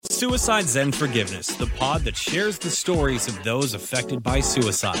Suicide Zen Forgiveness, the pod that shares the stories of those affected by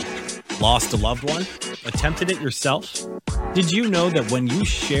suicide. Lost a loved one? Attempted it yourself? Did you know that when you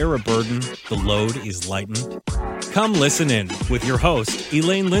share a burden, the load is lightened? Come listen in with your host,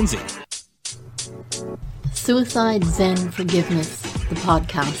 Elaine Lindsay. Suicide Zen Forgiveness, the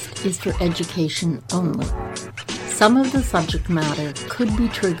podcast, is for education only. Some of the subject matter could be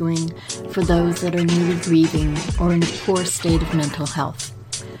triggering for those that are newly grieving or in a poor state of mental health.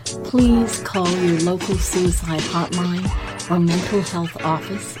 Please call your local suicide hotline or mental health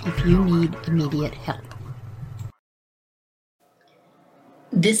office if you need immediate help.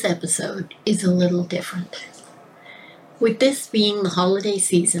 This episode is a little different. With this being the holiday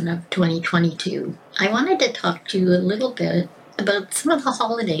season of 2022, I wanted to talk to you a little bit about some of the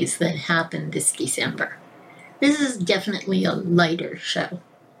holidays that happened this December. This is definitely a lighter show.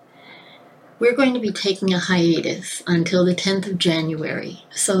 We're going to be taking a hiatus until the 10th of January,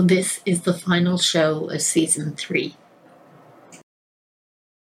 so this is the final show of Season 3.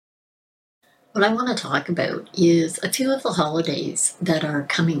 What I want to talk about is a few of the holidays that are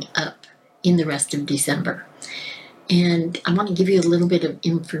coming up in the rest of December. And I want to give you a little bit of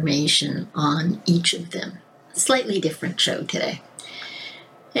information on each of them. Slightly different show today.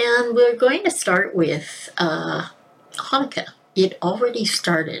 And we're going to start with Hanukkah. It already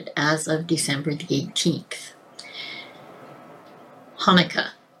started as of December the 18th. Hanukkah,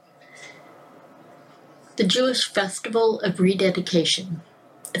 the Jewish festival of rededication,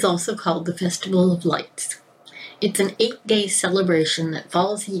 is also called the Festival of Lights. It's an 8-day celebration that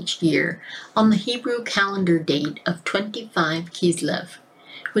falls each year on the Hebrew calendar date of 25 Kislev,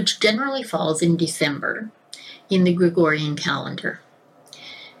 which generally falls in December in the Gregorian calendar.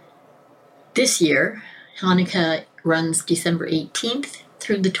 This year, Hanukkah runs December 18th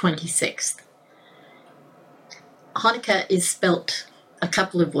through the 26th. Hanukkah is spelt a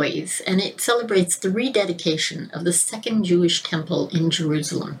couple of ways, and it celebrates the rededication of the second Jewish temple in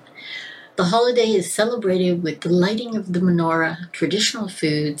Jerusalem. The holiday is celebrated with the lighting of the menorah, traditional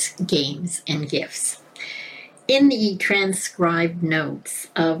foods, games, and gifts. In the transcribed notes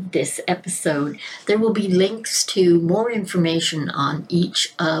of this episode, there will be links to more information on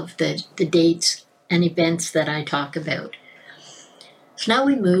each of the dates and events that I talk about. So now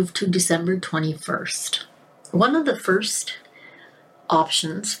we move to December 21st. One of the first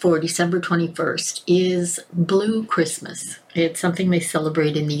options for December 21st is Blue Christmas. It's something they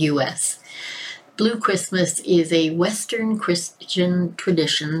celebrate in the U.S. Blue Christmas is a Western Christian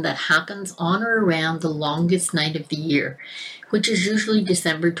tradition that happens on or around the longest night of the year, which is usually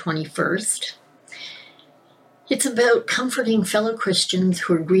December 21st. It's about comforting fellow Christians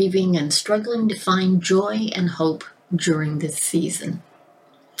who are grieving and struggling to find joy and hope during this season.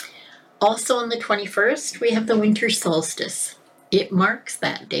 Also on the 21st, we have the winter solstice. It marks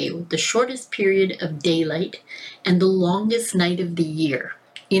that day with the shortest period of daylight and the longest night of the year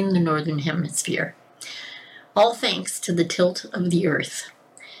in the Northern Hemisphere, all thanks to the tilt of the Earth.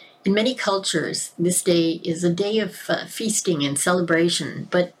 In many cultures, this day is a day of feasting and celebration,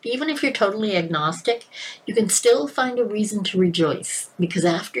 but even if you're totally agnostic, you can still find a reason to rejoice, because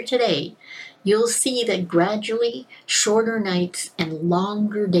after today, you'll see that gradually shorter nights and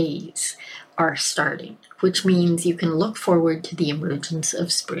longer days are starting, which means you can look forward to the emergence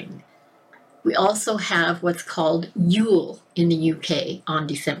of spring. We also have what's called Yule in the UK on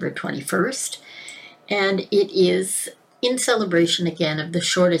December 21st, and it is in celebration again of the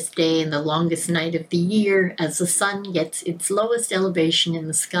shortest day and the longest night of the year as the sun gets its lowest elevation in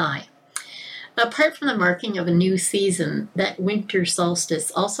the sky. Apart from the marking of a new season, that winter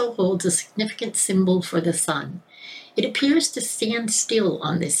solstice also holds a significant symbol for the sun. It appears to stand still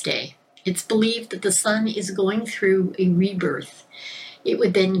on this day. It's believed that the sun is going through a rebirth. It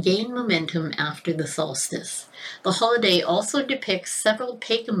would then gain momentum after the solstice. The holiday also depicts several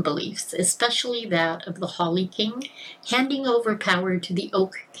pagan beliefs, especially that of the Holly King, handing over power to the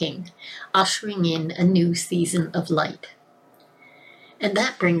Oak King, ushering in a new season of light. And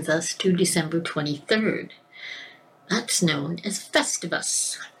that brings us to December 23rd. That's known as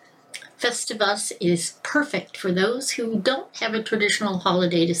Festivus. Festivus is perfect for those who don't have a traditional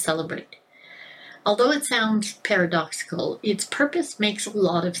holiday to celebrate. Although it sounds paradoxical, its purpose makes a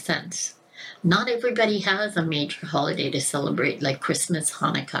lot of sense. Not everybody has a major holiday to celebrate like Christmas,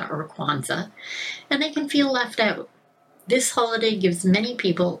 Hanukkah, or Kwanzaa, and they can feel left out. This holiday gives many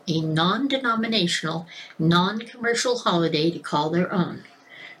people a non-denominational, non-commercial holiday to call their own.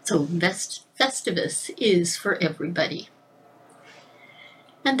 So Festivus is for everybody.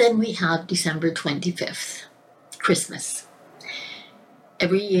 And then we have December 25th, Christmas.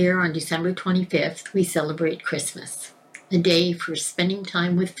 Every year on December 25th, we celebrate Christmas. a day for spending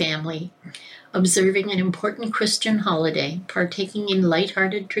time with family, observing an important Christian holiday, partaking in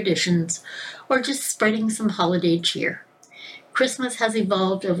light-hearted traditions, or just spreading some holiday cheer. Christmas has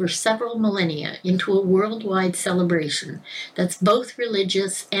evolved over several millennia into a worldwide celebration that's both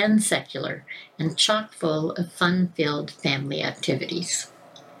religious and secular, and chock full of fun-filled family activities.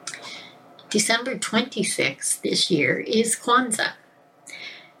 December 26th this year is Kwanzaa.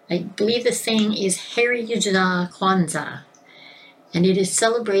 I believe the saying is Heri-Yujada Kwanzaa, and it is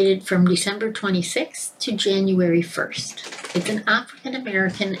celebrated from December 26th to January 1st. It's an African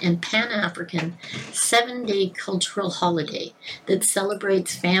American and Pan-African 7-day cultural holiday that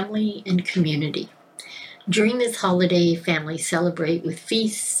celebrates family and community. During this holiday, families celebrate with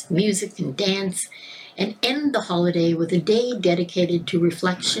feasts, music, and dance, and end the holiday with a day dedicated to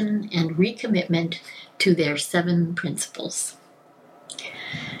reflection and recommitment to their 7 principles.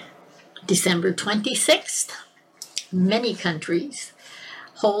 December 26th, many countries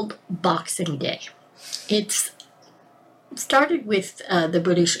hold Boxing Day. It's started with the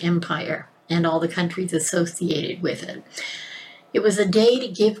British Empire and all the countries associated with it. It was a day to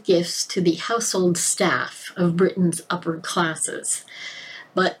give gifts to the household staff of Britain's upper classes,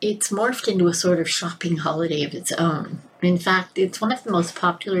 but it's morphed into a sort of shopping holiday of its own. In fact, it's one of the most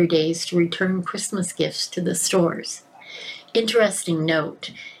popular days to return Christmas gifts to the stores. Interesting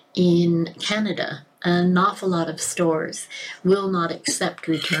note, in Canada, an awful lot of stores will not accept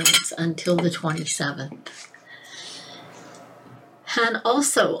returns until the 27th. And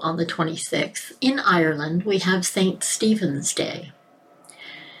also on the 26th, in Ireland, we have St. Stephen's Day.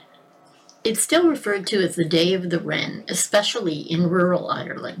 It's still referred to as the Day of the Wren, especially in rural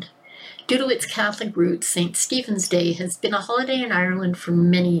Ireland. Due to its Catholic roots, St. Stephen's Day has been a holiday in Ireland for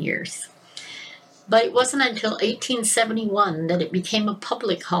many years. But it wasn't until 1871 that it became a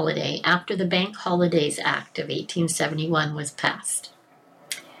public holiday after the Bank Holidays Act of 1871 was passed.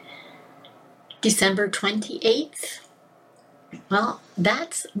 December 28th, well,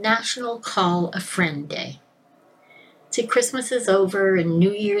 that's National Call a Friend Day. See, Christmas is over and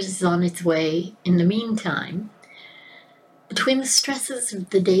New Year's is on its way. In the meantime, between the stresses of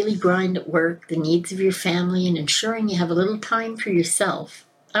the daily grind at work, the needs of your family, and ensuring you have a little time for yourself,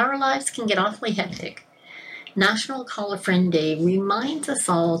 our lives can get awfully hectic. National Call a Friend Day reminds us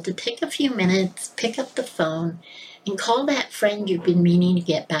all to take a few minutes, pick up the phone, and call that friend you've been meaning to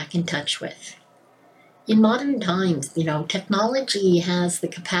get back in touch with. In modern times, technology has the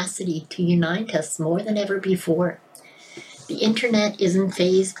capacity to unite us more than ever before. The internet isn't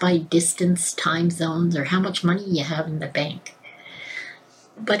fazed by distance, time zones, or how much money you have in the bank.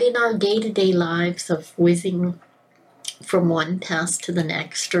 But in our day-to-day lives of whizzing from one task to the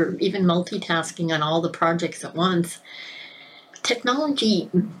next, or even multitasking on all the projects at once, technology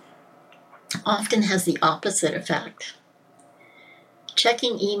often has the opposite effect.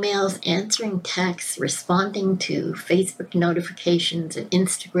 Checking emails, answering texts, responding to Facebook notifications and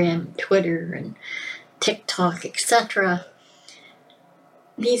Instagram, Twitter, and TikTok, etc.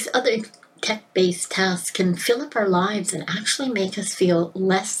 These other tech-based tasks can fill up our lives and actually make us feel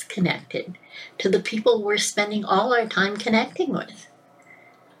less connected to the people we're spending all our time connecting with.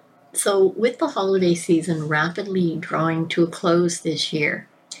 So with the holiday season rapidly drawing to a close this year,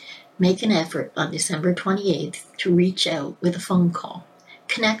 make an effort on December 28th to reach out with a phone call.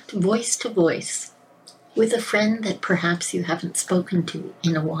 Connect voice to voice with a friend that perhaps you haven't spoken to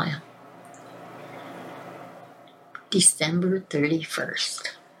in a while. December 31st.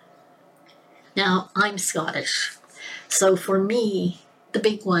 Now, I'm Scottish, so for me, the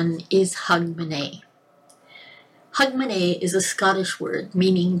big one is Hogmanay. Hogmanay is a Scottish word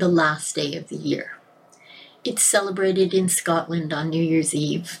meaning the last day of the year. It's celebrated in Scotland on New Year's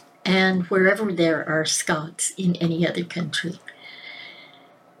Eve and wherever there are Scots in any other country.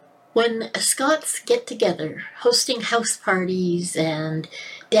 When Scots get together, hosting house parties and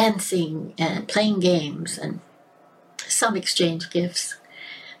dancing and playing games and some exchange gifts,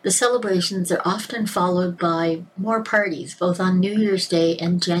 the celebrations are often followed by more parties, both on New Year's Day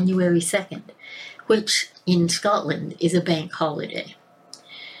and January 2nd, which in Scotland is a bank holiday.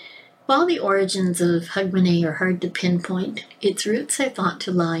 While the origins of Hogmanay are hard to pinpoint, its roots are thought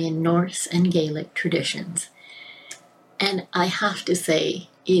to lie in Norse and Gaelic traditions. And I have to say,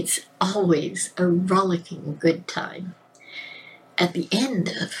 it's always a rollicking good time. At the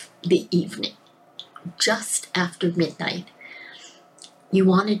end of the evening, just after midnight, you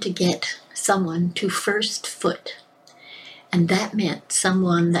wanted to get someone to first foot, and that meant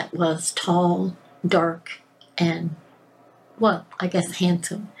someone that was tall, dark, and, well, I guess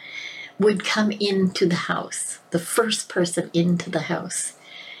handsome, would come into the house, the first person into the house,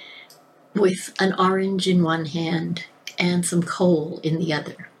 with an orange in one hand and some coal in the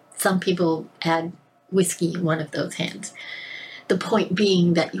other. Some people add whiskey in one of those hands. The point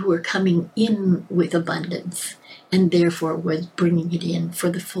being that you were coming in with abundance and therefore was bringing it in for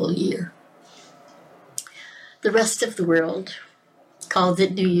the full year. The rest of the world calls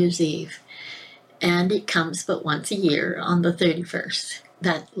it New Year's Eve, and it comes but once a year on the 31st,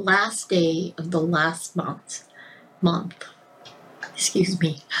 that last day of the last month,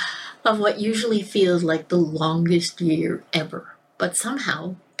 of what usually feels like the longest year ever, but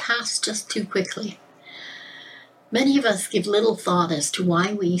somehow passed just too quickly. Many of us give little thought as to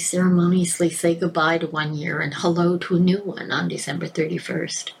why we ceremoniously say goodbye to one year and hello to a new one on December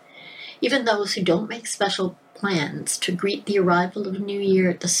 31st. Even those who don't make special plans to greet the arrival of a new year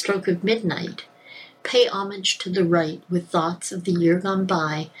at the stroke of midnight pay homage to the rite with thoughts of the year gone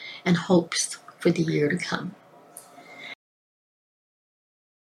by and hopes for the year to come.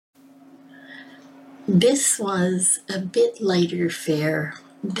 This was a bit lighter fare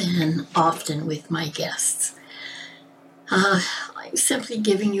than often with my guests. I'm simply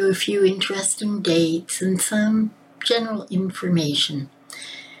giving you a few interesting dates and some general information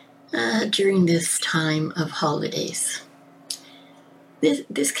during this time of holidays.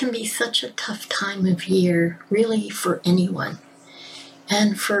 This can be such a tough time of year, really, for anyone,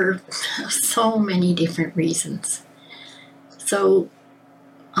 and for so many different reasons. So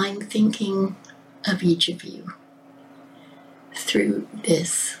I'm thinking of each of you through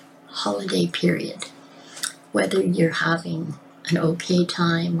this holiday period, whether you're having an okay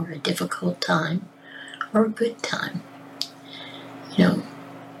time or a difficult time or a good time. You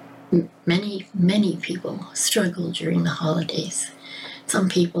know, many people struggle during the holidays. Some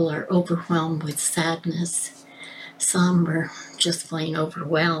people are overwhelmed with sadness. Some are just plain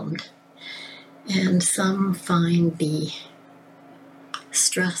overwhelmed. And some find the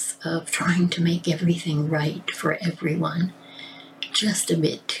stress of trying to make everything right for everyone just a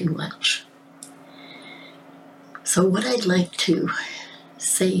bit too much. So what I'd like to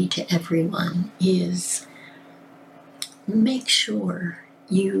say to everyone is make sure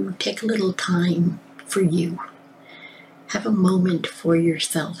you take a little time for you. Have a moment for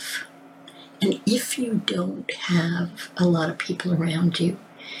yourself. And if you don't have a lot of people around you,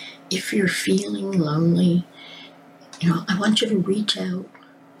 if you're feeling lonely, I want you to reach out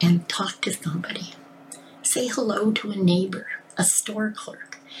and talk to somebody. Say hello to a neighbor, a store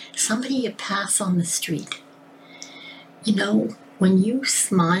clerk, somebody you pass on the street. When you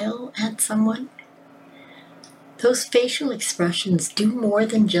smile at someone, those facial expressions do more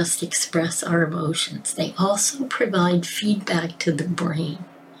than just express our emotions. They also provide feedback to the brain,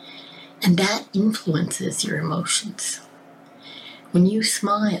 and that influences your emotions. When you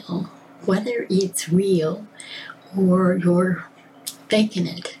smile, whether it's real or you're faking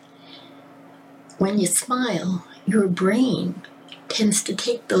it, when you smile, your brain tends to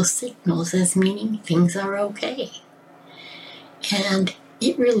take those signals as meaning things are okay. And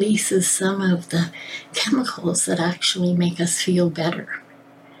it releases some of the chemicals that actually make us feel better.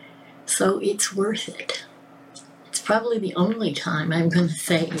 So it's worth it. It's probably the only time I'm going to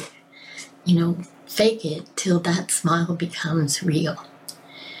say, fake it till that smile becomes real.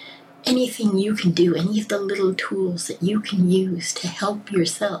 Anything you can do, any of the little tools that you can use to help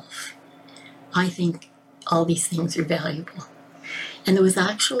yourself, I think all these things are valuable. And there was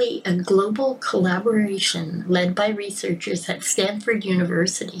actually a global collaboration led by researchers at Stanford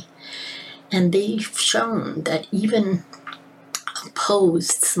University. And they've shown that even a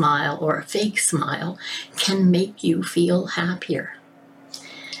posed smile or a fake smile can make you feel happier.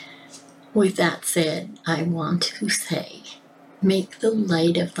 With that said, I want to say, make the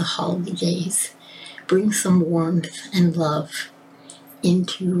light of the holidays bring some warmth and love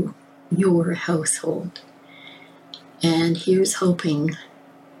into your household. And here's hoping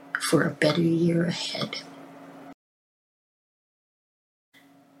for a better year ahead.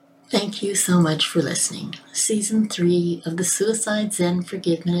 Thank you so much for listening. Season 3 of the Suicide Zen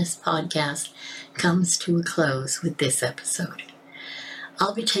Forgiveness podcast comes to a close with this episode.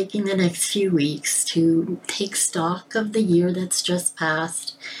 I'll be taking the next few weeks to take stock of the year that's just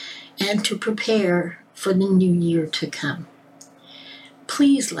passed and to prepare for the new year to come.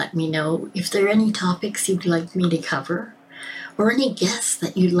 Please let me know if there are any topics you'd like me to cover or any guests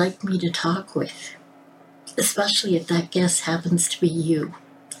that you'd like me to talk with, especially if that guest happens to be you.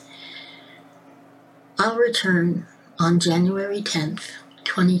 I'll return on January 10th,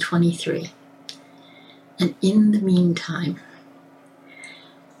 2023. And in the meantime,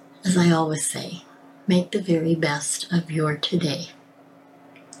 as I always say, make the very best of your today,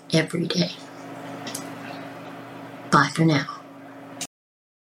 every day. Bye for now.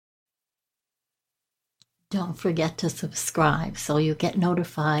 Don't don't forget to subscribe so you get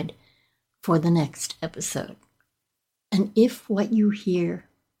notified for the next episode. And if what you hear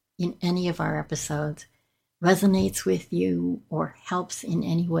in any of our episodes resonates with you or helps in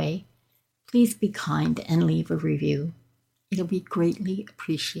any way, please be kind and leave a review. It'll be greatly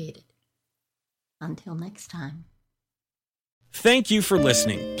appreciated. Until next time. Thank you for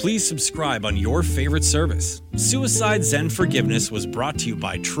listening. Please subscribe on your favorite service. Suicide Zen Forgiveness was brought to you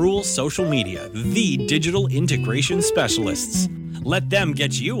by Truel Social Media, the digital integration specialists. Let them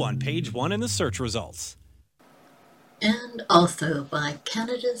get you on page 1 in the search results. And also by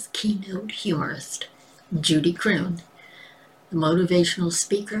Canada's keynote humorist, Judy Croon, the motivational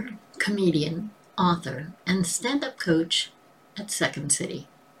speaker, comedian, author, and stand-up coach at Second City.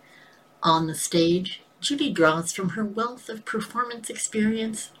 On the stage, Judy draws from her wealth of performance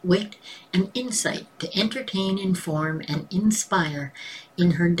experience, wit, and insight to entertain, inform, and inspire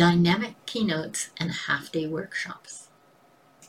in her dynamic keynotes and half-day workshops.